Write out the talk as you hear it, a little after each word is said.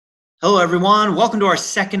Hello, everyone. Welcome to our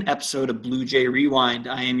second episode of Blue Jay Rewind.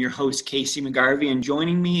 I am your host, Casey McGarvey, and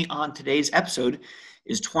joining me on today's episode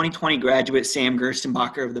is 2020 graduate Sam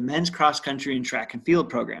Gerstenbacher of the men's cross country and track and field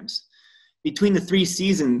programs. Between the three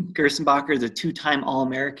seasons, Gerstenbacher is a two-time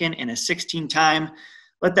All-American and a 16-time,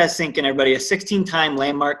 let that sink in, everybody, a 16-time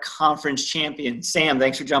landmark conference champion. Sam,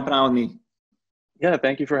 thanks for jumping on with me. Yeah,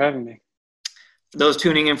 thank you for having me. For those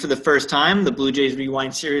tuning in for the first time, the Blue Jays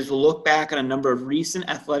Rewind series will look back on a number of recent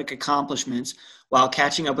athletic accomplishments while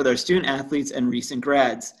catching up with our student athletes and recent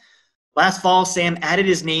grads. Last fall, Sam added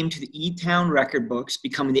his name to the E-Town record books,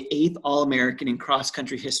 becoming the 8th All-American in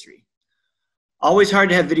cross-country history. Always hard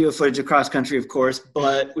to have video footage of cross-country, of course,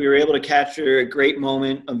 but we were able to capture a great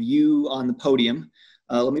moment of you on the podium.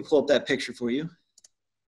 Let me pull up that picture for you.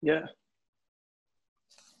 Yeah.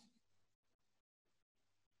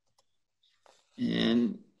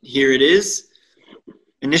 And here it is.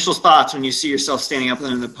 Initial thoughts when you see yourself standing up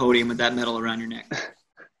on the podium with that medal around your neck.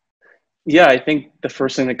 Yeah, I think the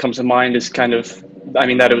first thing that comes to mind is that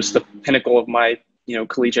it was the pinnacle of my,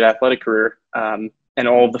 collegiate athletic career, and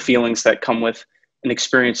all the feelings that come with an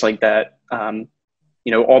experience like that.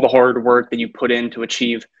 All the hard work that you put in to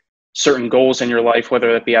achieve certain goals in your life,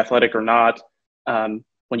 whether that be athletic or not,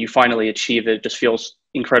 when you finally achieve it, it just feels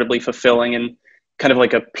incredibly fulfilling and kind of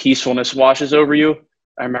like a peacefulness washes over you.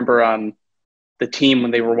 I remember the team,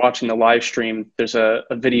 when they were watching the live stream, there's a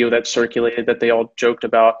video that circulated that they all joked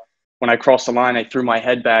about. When I crossed the line, I threw my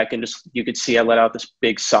head back and you could see I let out this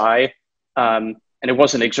big sigh. And it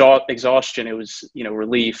wasn't exhaustion, it was,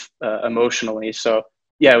 relief emotionally. So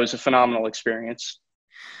yeah, it was a phenomenal experience.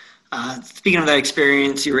 Speaking of that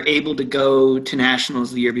experience, you were able to go to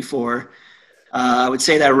nationals the year before. I would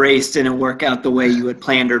say that race didn't work out the way you had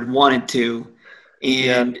planned or wanted to.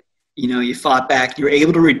 And, you fought back. You were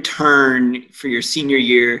able to return for your senior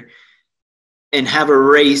year and have a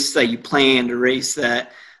race that you planned, a race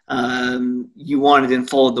that you wanted to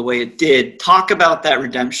unfold the way it did. Talk about that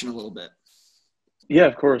redemption a little bit. Yeah,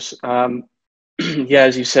 of course.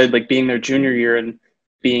 As you said, like being their junior year and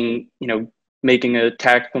being, making a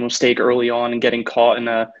tactical mistake early on and getting caught in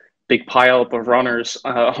a big pileup of runners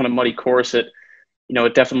on a muddy course, it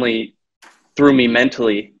definitely threw me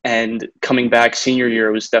mentally. And coming back senior year,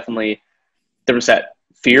 it was definitely, there was that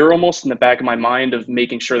fear almost in the back of my mind of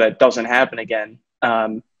making sure that doesn't happen again.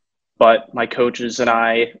 But my coaches and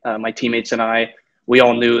I, my teammates and I, we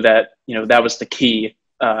all knew that, that was the key.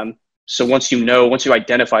 So once you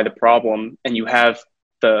identify the problem and you have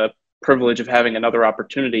the privilege of having another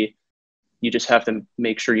opportunity, you just have to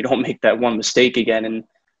make sure you don't make that one mistake again. And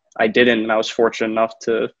I didn't, and I was fortunate enough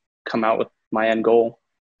to come out with my end goal.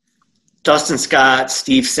 Dustin Scott,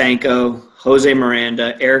 Steve Sanko, Jose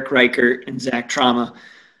Miranda, Eric Reichert, and Zach Trauma.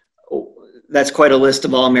 That's quite a list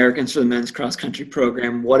of All-Americans for the men's cross-country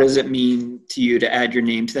program. What does it mean to you to add your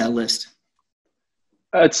name to that list?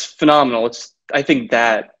 It's phenomenal. I think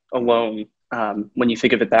that alone, when you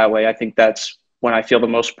think of it that way, I think that's when I feel the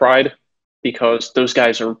most pride, because those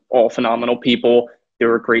guys are all phenomenal people. They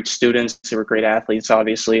were great students. They were great athletes,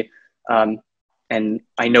 obviously. And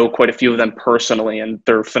I know quite a few of them personally, and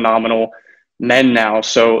they're phenomenal men now.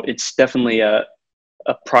 So it's definitely a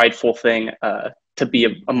prideful thing to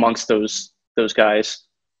be amongst those guys.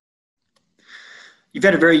 You've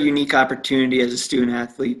had a very unique opportunity as a student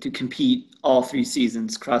athlete to compete all three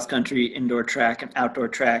seasons, cross country, indoor track, and outdoor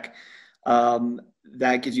track.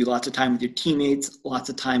 That gives you lots of time with your teammates, lots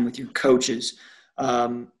of time with your coaches.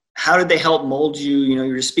 How did they help mold you? You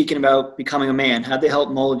were just speaking about becoming a man. How did they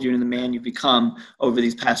help mold you into the man you've become over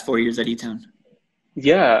these past 4 years at E-Town?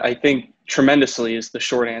 Yeah, I think tremendously is the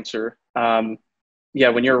short answer. When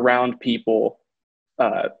you're around people,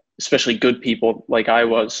 especially good people like I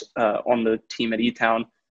was on the team at E-Town,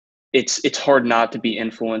 it's hard not to be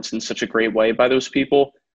influenced in such a great way by those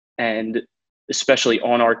people. And especially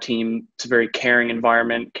on our team, it's a very caring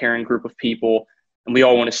environment, caring group of people, and we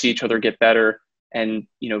all want to see each other get better and,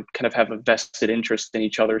 kind of have a vested interest in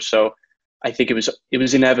each other. So I think it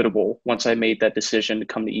was inevitable once I made that decision to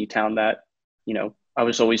come to E-Town that, I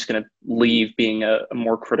was always going to leave being a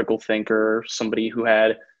more critical thinker, somebody who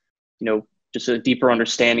had, just a deeper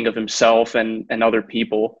understanding of himself and other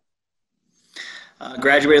people.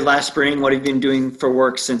 Graduated last spring. What have you been doing for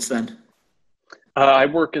work since then? I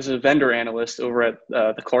work as a vendor analyst over at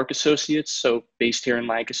the Clark Associates, so based here in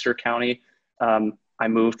Lancaster County. I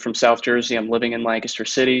moved from South Jersey. I'm living in Lancaster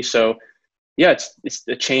City. So yeah, it's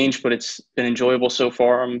a change, but it's been enjoyable so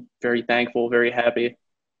far. I'm very thankful, very happy.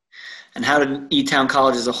 And how did E-Town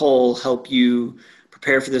College as a whole help you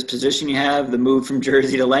prepare for this position you have, the move from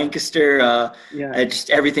Jersey to Lancaster, just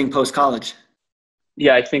everything post-college?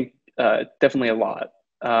 Yeah, I think definitely a lot.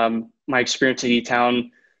 My experience at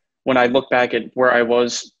E-Town, when I look back at where I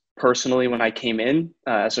was personally when I came in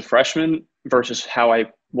as a freshman versus how I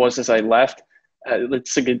was as I left, I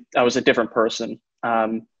was a different person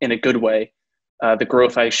in a good way. The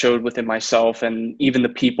growth I showed within myself and even the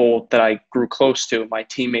people that I grew close to, my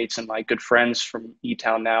teammates and my good friends from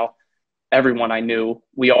E-Town now, everyone I knew,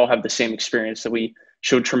 we all have the same experience that we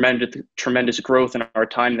showed tremendous growth in our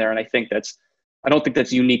time there. And I don't think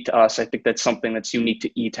that's unique to us. I think that's something that's unique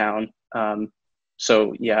to E-Town.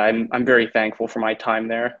 So yeah, I'm very thankful for my time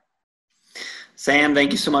there. Sam,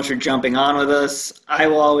 thank you so much for jumping on with us. I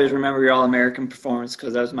will always remember your All-American performance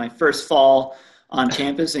because that was my first fall on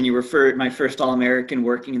campus, and you were my first All-American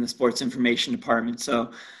working in the sports information department.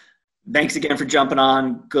 So thanks again for jumping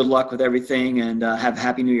on. Good luck with everything, and have a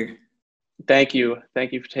Happy New Year. Thank you.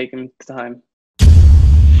 Thank you for taking the time.